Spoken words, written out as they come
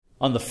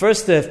On the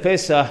first day of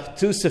Pesach,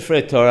 2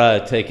 Sefrei Torah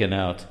are taken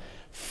out.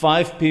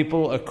 5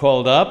 people are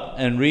called up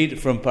and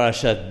read from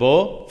Parashat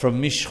Bo,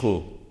 from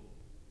Mishchu.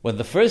 When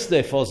the first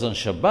day falls on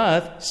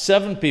Shabbat,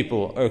 7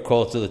 people are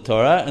called to the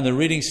Torah, and the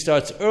reading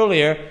starts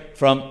earlier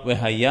from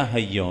Vehaya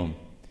Hayom.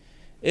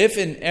 If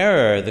in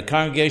error the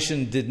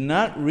congregation did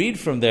not read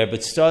from there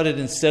but started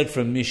instead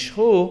from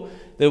Mishchu,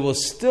 they will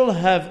still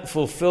have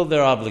fulfilled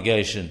their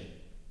obligation.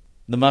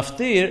 The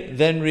Maftir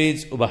then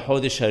reads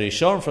Ubachodesh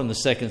Harishon from the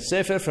second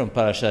Sefer from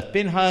Parashat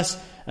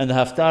Pinchas, and the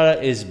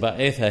Haftarah is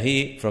Ba'eth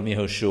Hahi from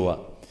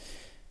Yehoshua.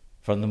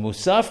 From the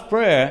Musaf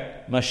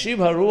prayer, Mashib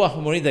HaRuach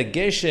Morid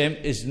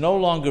HaGeshem is no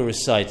longer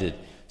recited.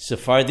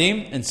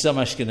 Sephardim and some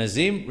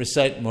Ashkenazim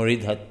recite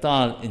Morid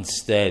HaTal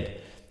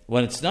instead.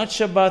 When it's not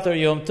Shabbat or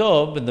Yom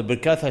Tov, in the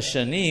Birkat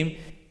HaShanim,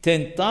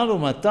 Ten Tal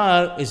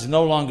Umatar is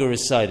no longer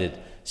recited.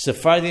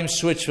 Sephardim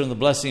switch from the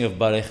blessing of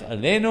Barech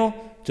Aleinu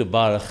to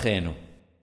Barachenu.